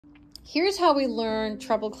Here's how we learn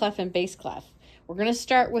treble clef and bass clef. We're going to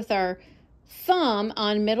start with our thumb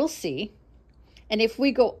on middle C. And if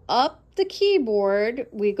we go up the keyboard,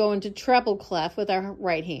 we go into treble clef with our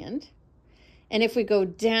right hand. And if we go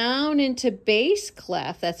down into bass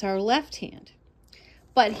clef, that's our left hand.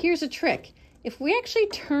 But here's a trick. If we actually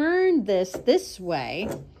turn this way,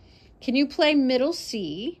 can you play middle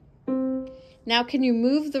C? Now can you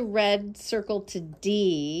move the red circle to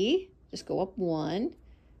D? Just go up one.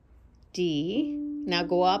 D. Now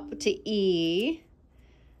go up to E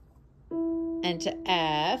and to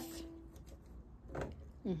F.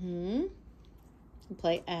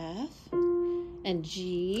 Play F and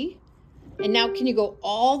G. And now can you go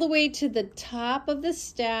all the way to the top of the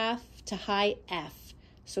staff to high F?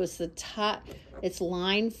 So it's the top, it's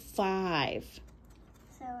line 5.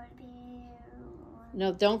 So it would be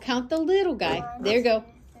no, don't count the little guy. 1, there you go. 2,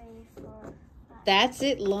 3, 4, 5. That's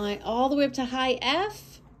it, line all the way up to high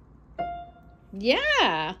F.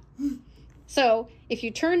 Yeah. So if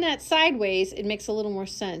you turn that sideways, it makes a little more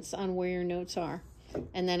sense on where your notes are.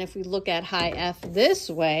 And then if we look at high F this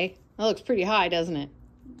way, that looks pretty high, doesn't it?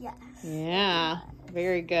 Yes. Yeah.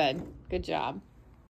 Very good. Good job.